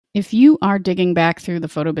If you are digging back through the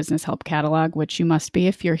Photo Business Help catalog, which you must be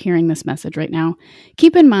if you're hearing this message right now,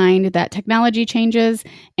 keep in mind that technology changes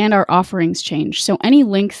and our offerings change. So any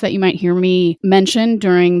links that you might hear me mention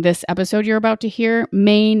during this episode you're about to hear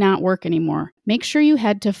may not work anymore. Make sure you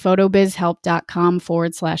head to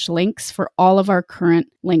photobizhelp.com/links for all of our current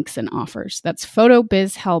links and offers. That's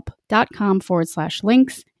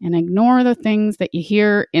photobizhelp.com/links, and ignore the things that you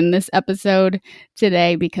hear in this episode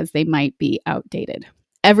today because they might be outdated.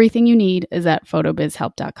 Everything you need is at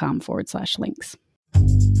photobizhelp.com/links.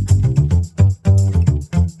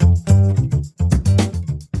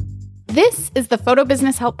 This is the Photo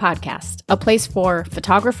Business Help Podcast, a place for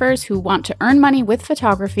photographers who want to earn money with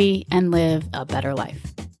photography and live a better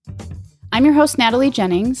life. I'm your host, Natalie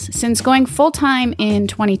Jennings. Since going full-time in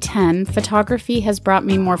 2010, photography has brought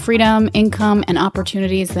me more freedom, income, and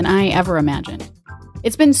opportunities than I ever imagined.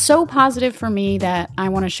 It's been so positive for me that I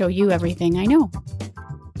want to show you everything I know.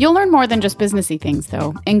 You'll learn more than just businessy things,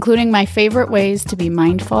 though, including my favorite ways to be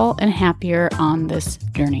mindful and happier on this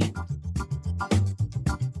journey.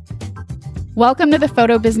 Welcome to the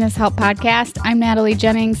Photo Business Help Podcast. I'm Natalie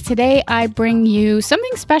Jennings. Today, I bring you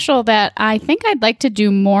something special that I think I'd like to do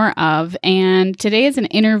more of. And today is an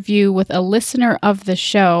interview with a listener of the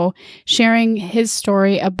show, sharing his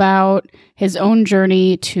story about his own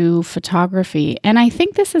journey to photography. And I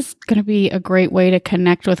think this is going to be a great way to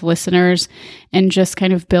connect with listeners and just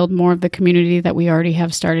kind of build more of the community that we already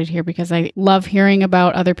have started here, because I love hearing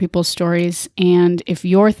about other people's stories. And if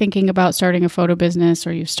you're thinking about starting a photo business,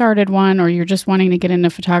 or you've started one, or you're just wanting to get into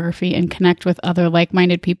photography and connect with other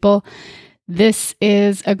like-minded people, this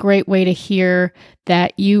is a great way to hear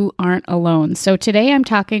that you aren't alone. So today I'm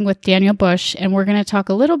talking with Daniel Bush, and we're going to talk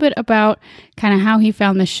a little bit about kind of how he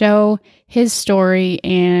found the show, his story,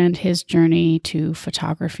 and his journey to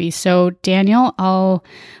photography. So Daniel, I'll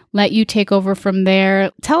let you take over from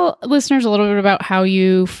there. Tell listeners a little bit about how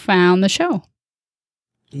you found the show.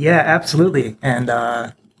 Yeah, absolutely. And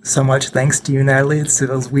so much thanks to you, Natalie. It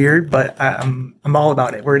feels weird, but I'm all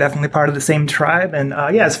about it. We're definitely part of the same tribe. And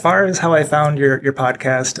yeah, as far as how I found your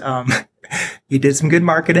podcast, you did some good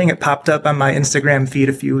marketing. It popped up on my Instagram feed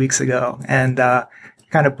a few weeks ago, and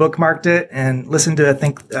kind of bookmarked it and listened to, I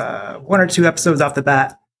think, one or two episodes off the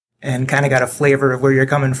bat, and kind of got a flavor of where you're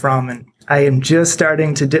coming from. And I am just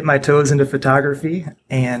starting to dip my toes into photography,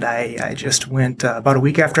 and I just went about a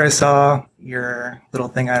week after I saw your little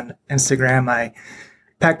thing on Instagram. I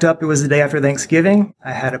packed up. It was the day after Thanksgiving.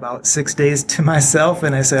 I had about 6 days to myself,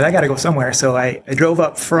 and I said, I got to go somewhere. So I drove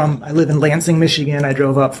up I live in Lansing, Michigan. I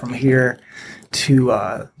drove up from here to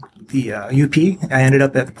the UP. I ended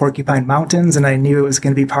up at the Porcupine Mountains, and I knew it was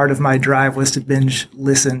going to be part of my drive was to binge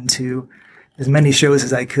listen to as many shows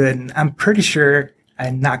as I could. And I'm pretty sure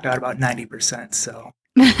I knocked out about 90%. So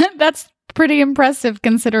That's pretty impressive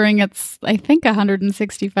considering it's, I think,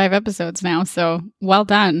 165 episodes now. So well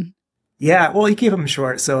done. Yeah, well, you keep them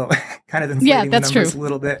short, so kind of inflating the numbers a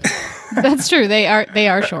little bit. That's true. They are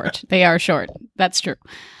short. They are short. That's true.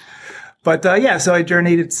 But yeah, so I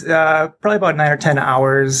journeyed. It's probably about 9 or 10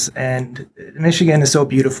 hours, and Michigan is so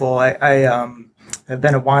beautiful. I've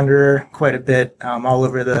been a wanderer quite a bit all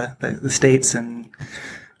over the States and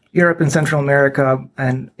Europe and Central America.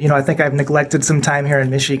 And, I think I've neglected some time here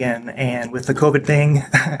in Michigan. And with the COVID thing,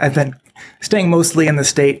 I've been staying mostly in the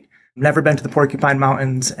state. Never been to the Porcupine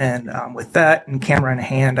Mountains, and with that and camera in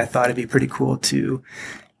hand, I thought it'd be pretty cool to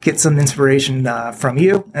get some inspiration from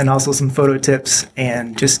you, and also some photo tips,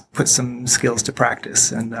 and just put some skills to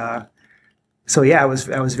practice. And so yeah, I was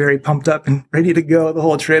very pumped up and ready to go the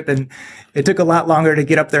whole trip, and it took a lot longer to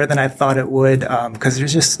get up there than I thought it would, because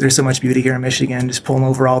there's so much beauty here in Michigan. Just pulling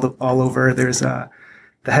over all over. There's the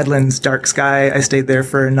Headlands, Dark Sky. I stayed there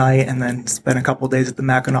for a night, and then spent a couple of days at the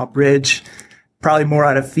Mackinac Bridge. Probably more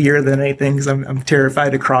out of fear than anything, because I'm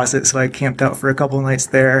terrified to cross it. So I camped out for a couple of nights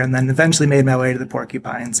there, and then eventually made my way to the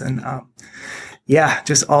Porcupines. And yeah,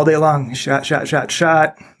 just all day long, shot,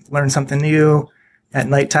 learned something new. At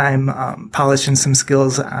nighttime, polishing some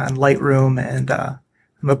skills on Lightroom. And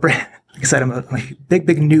like I said, I'm a big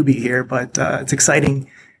newbie here, but it's exciting.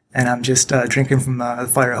 And I'm just drinking from the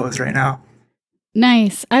fire hose right now.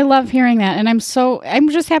 Nice. I love hearing that. And I'm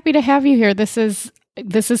just happy to have you here. This has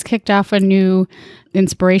kicked off a new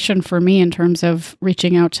inspiration for me in terms of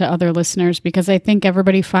reaching out to other listeners, because I think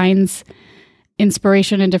everybody finds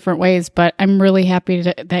inspiration in different ways, but I'm really happy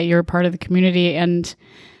that you're a part of the community and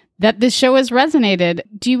that this show has resonated.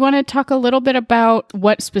 Do you want to talk a little bit about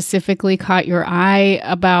what specifically caught your eye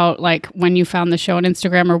about like when you found the show on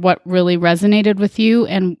Instagram, or what really resonated with you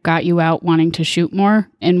and got you out wanting to shoot more,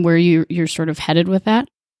 and where you're sort of headed with that?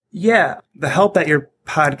 Yeah, the help that your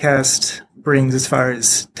podcast brings as far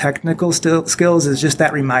as technical skills is just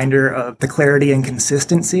that reminder of the clarity and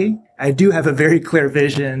consistency. I do have a very clear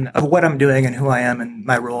vision of what I'm doing and who I am and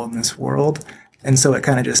my role in this world. And so it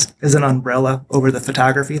kind of just is an umbrella over the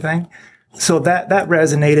photography thing. So that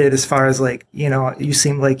resonated as far as like, you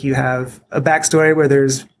seem like you have a backstory where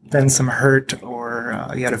there's been some hurt or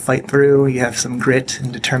you had to fight through, you have some grit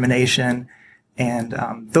and determination. And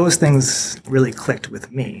those things really clicked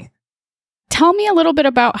with me. Tell me a little bit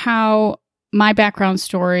about how my background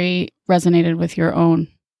story resonated with your own.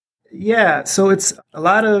 Yeah, so it's a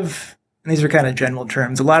lot of, and these are kind of general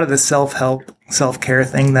terms, a lot of the self-help, self-care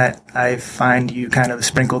thing that I find you kind of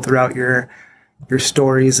sprinkle throughout your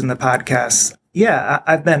stories and the podcasts. Yeah,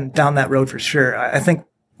 I've been down that road for sure. I think,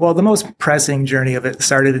 well, the most pressing journey of it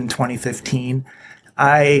started in 2015.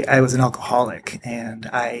 I was an alcoholic, and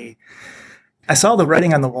I saw the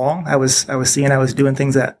writing on the wall. I was seeing I was doing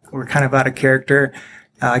things that were kind of out of character.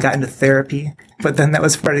 I got into therapy, but then that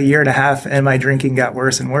was for a year and a half, and my drinking got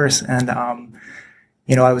worse and worse. And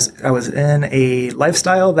I was in a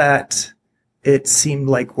lifestyle that it seemed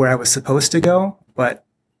like where I was supposed to go, but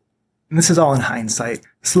and this is all in hindsight.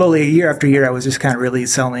 Slowly, year after year, I was just kind of really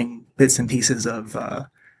selling bits and pieces of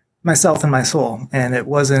myself and my soul, and it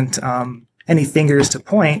wasn't any fingers to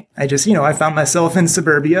point. I just, I found myself in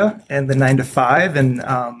suburbia and the 9-to-5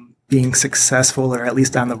 and being successful, or at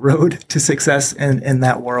least on the road to success in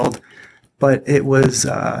that world. But it was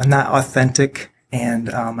not authentic. And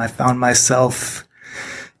I found myself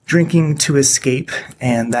drinking to escape.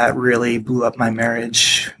 And that really blew up my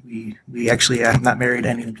marriage. We actually are not married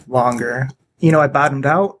any longer. I bottomed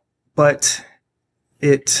out, but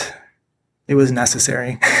it was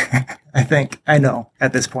necessary. I know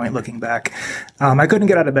at this point, looking back, I couldn't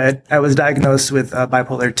get out of bed. I was diagnosed with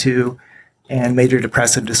bipolar 2 and major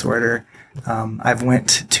depressive disorder. I've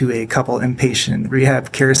went to a couple inpatient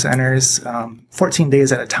rehab care centers, 14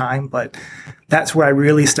 days at a time, but that's where I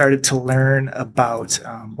really started to learn about,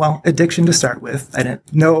 addiction to start with. I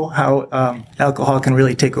didn't know how alcohol can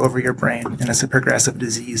really take over your brain, and it's a progressive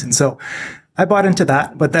disease. And so I bought into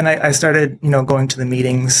that, but then I started, going to the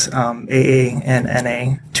meetings, AA and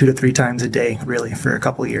NA 2 to 3 times a day, really, for a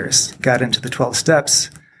couple of years. Got into the 12 steps,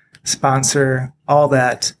 sponsor, all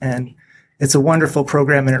that. And it's a wonderful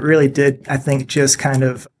program. And it really did, I think, just kind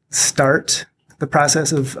of start the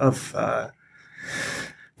process of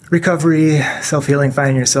recovery, self-healing,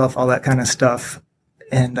 finding yourself, all that kind of stuff.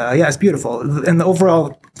 And it's beautiful. And the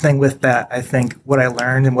overall thing with that, I think what I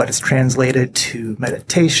learned and what is translated to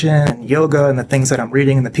meditation and yoga and the things that I'm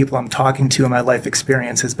reading and the people I'm talking to in my life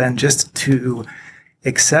experience has been just to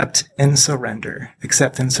accept and surrender.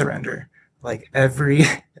 Accept and surrender. Like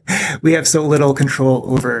we have so little control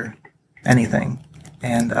over anything.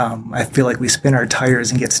 And I feel like we spin our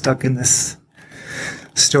tires and get stuck in this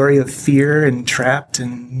story of fear and trapped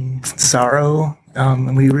and sorrow.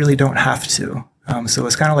 And we really don't have to. So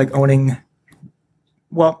it's kind of like owning,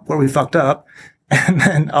 where we fucked up, and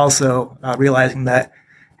then also realizing that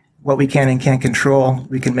what we can and can't control,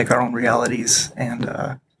 we can make our own realities. And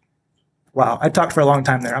I talked for a long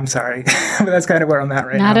time there. I'm sorry. But that's kind of where I'm at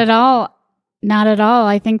right now. Not at all. Not at all.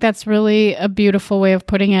 I think that's really a beautiful way of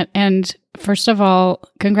putting it. And first of all,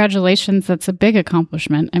 congratulations. That's a big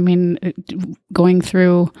accomplishment. I mean, going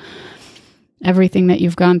through everything that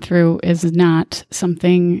you've gone through is not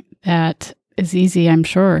something that is easy, I'm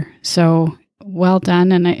sure. So well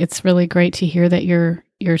done. And it's really great to hear that you're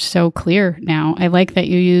so clear now. I like that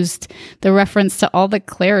you used the reference to all the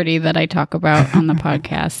clarity that I talk about on the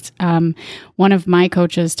podcast. One of my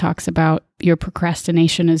coaches talks about your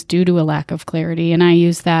procrastination is due to a lack of clarity. And I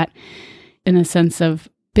use that in a sense of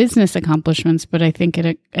business accomplishments, but I think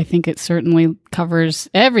it certainly covers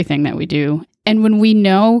everything that we do. And when we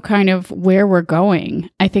know kind of where we're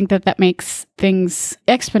going, I think that makes things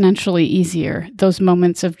exponentially easier. Those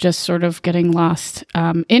moments of just sort of getting lost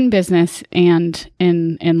in business and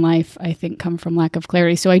in life, I think, come from lack of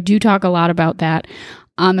clarity. So I do talk a lot about that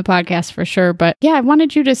on the podcast for sure. But yeah, I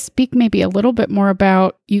wanted you to speak maybe a little bit more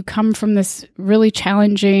about, you come from this really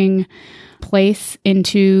challenging place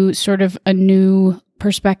into sort of a new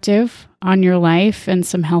perspective on your life and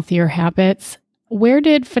some healthier habits. Where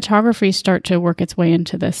did photography start to work its way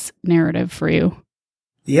into this narrative for you?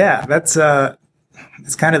 Yeah, that's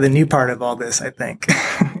it's kind of the new part of all this, I think.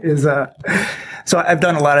 So I've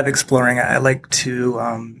done a lot of exploring. I like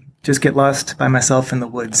to just get lost by myself in the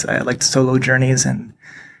woods. I like solo journeys, and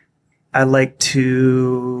I like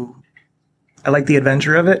the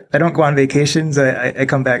adventure of it. I don't go on vacations. I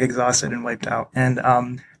come back exhausted and wiped out. And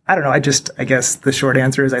I don't know. I guess the short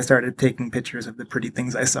answer is I started taking pictures of the pretty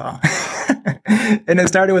things I saw. And it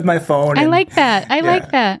started with my phone. I like that. I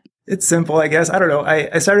like that. It's simple, I guess. I don't know.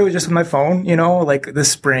 I started with just with my phone, like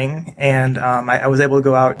this spring, and I was able to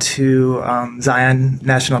go out to Zion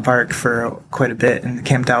National Park for quite a bit and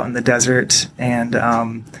camped out in the desert and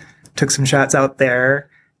took some shots out there.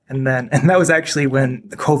 And that was actually when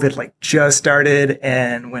the COVID like just started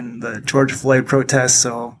and when the George Floyd protests.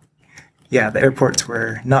 So yeah, the airports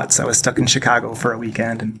were nuts. I was stuck in Chicago for a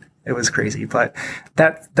weekend and it was crazy, but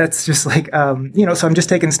that's just like, so I'm just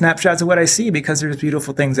taking snapshots of what I see because there's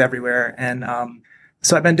beautiful things everywhere. And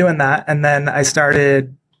so I've been doing that. And then I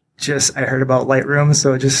started I heard about Lightroom.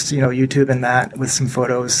 So just, YouTube and that with some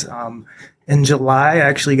photos. In July, I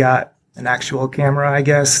actually got an actual camera, I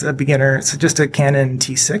guess, a beginner. So just a Canon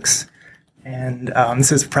T6. And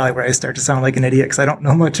this is probably where I start to sound like an idiot because I don't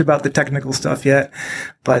know much about the technical stuff yet.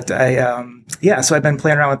 But so I've been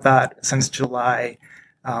playing around with that since July.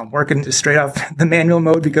 Working just straight off the manual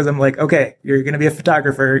mode because I'm like, okay, you're going to be a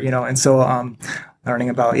photographer, and so learning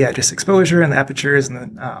about just exposure and the apertures and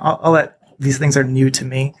then all that. These things are new to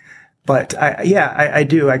me, but I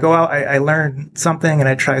do. I go out, I learn something, and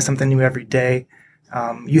I try something new every day.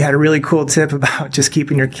 You had a really cool tip about just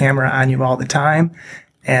keeping your camera on you all the time,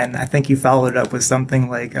 and I think you followed it up with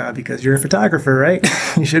something like because you're a photographer, right?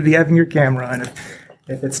 You should be having your camera on.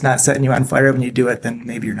 If it's not setting you on fire when you do it, then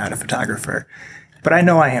maybe you're not a photographer. But I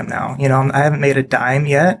know I am now. I haven't made a dime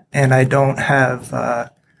yet, and I don't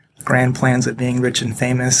have grand plans of being rich and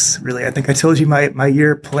famous. Really, I think I told you my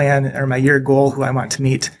year plan or my year goal, who I want to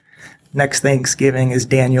meet next Thanksgiving, is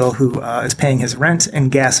Daniel, who is paying his rent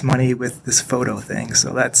and gas money with this photo thing.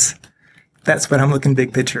 So that's what I'm looking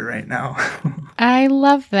big picture right now. I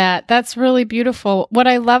love that. That's really beautiful. What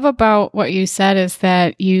I love about what you said is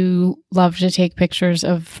that you love to take pictures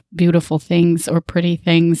of beautiful things or pretty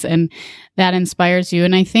things, and that inspires you.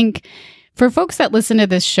 And I think for folks that listen to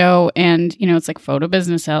this show and, it's like Photo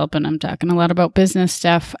Business Help, and I'm talking a lot about business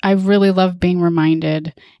stuff, I really love being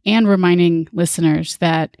reminded and reminding listeners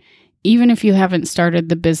that even if you haven't started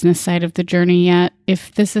the business side of the journey yet,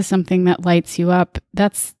 if this is something that lights you up,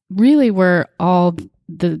 that's really where all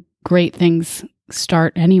the great things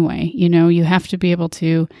start anyway. You have to be able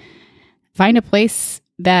to find a place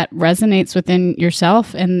that resonates within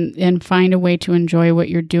yourself and find a way to enjoy what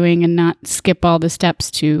you're doing and not skip all the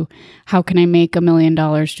steps to how can I make $1 million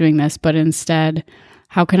doing this, but instead,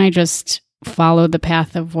 how can I just follow the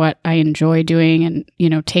path of what I enjoy doing and,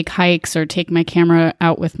 take hikes or take my camera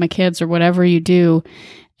out with my kids or whatever you do,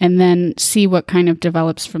 and then see what kind of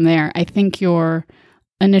develops from there. I think your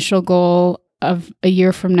initial goal of a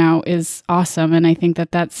year from now is awesome. And I think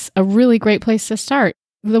that that's a really great place to start.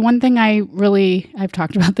 The one thing I've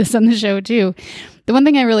talked about this on the show too. The one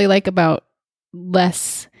thing I really like about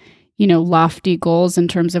less, lofty goals in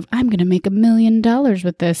terms of I'm going to make $1 million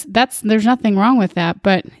with this. There's nothing wrong with that.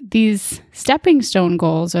 But these stepping stone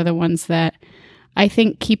goals are the ones that I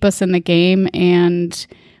think keep us in the game and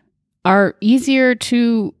are easier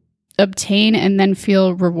to obtain and then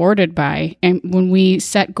feel rewarded by. And when we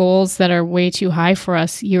set goals that are way too high for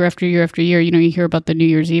us year after year after year, you hear about the New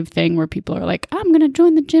Year's Eve thing where people are like, I'm going to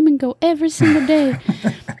join the gym and go every single day.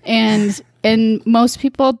 And most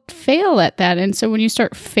people fail at that. And so when you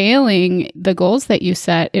start failing the goals that you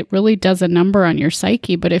set, it really does a number on your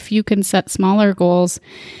psyche. But if you can set smaller goals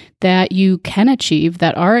that you can achieve,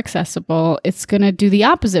 that are accessible, it's going to do the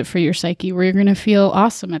opposite for your psyche, where you're going to feel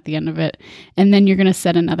awesome at the end of it. And then you're going to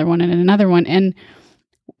set another one and another one. And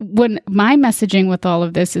when my messaging with all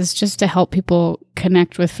of this is just to help people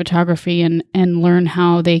connect with photography and learn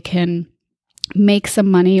how they can make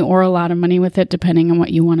some money or a lot of money with it, depending on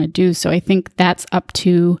what you want to do. So I think that's up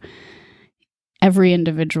to every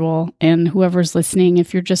individual and whoever's listening.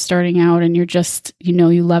 If you're just starting out and you're just, you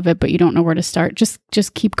love it, but you don't know where to start,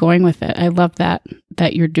 just keep going with it. I love that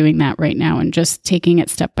you're doing that right now and just taking it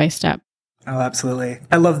step by step. Oh, absolutely.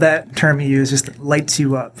 I love that term you use, just lights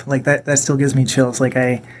you up. Like that still gives me chills.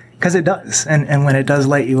 Because it does. And when it does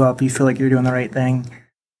light you up, you feel like you're doing the right thing.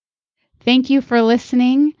 Thank you for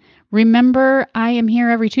listening. Remember, I am here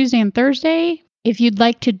every Tuesday and Thursday. If you'd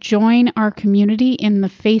like to join our community in the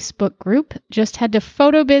Facebook group, just head to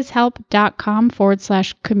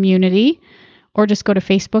photobizhelp.com/community, or just go to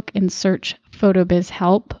Facebook and search Photobiz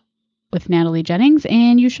Help with Natalie Jennings,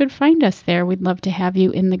 and you should find us there. We'd love to have you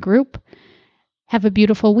in the group. Have a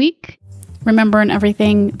beautiful week. Remember, in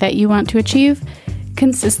everything that you want to achieve,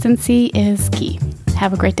 consistency is key.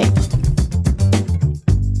 Have a great day.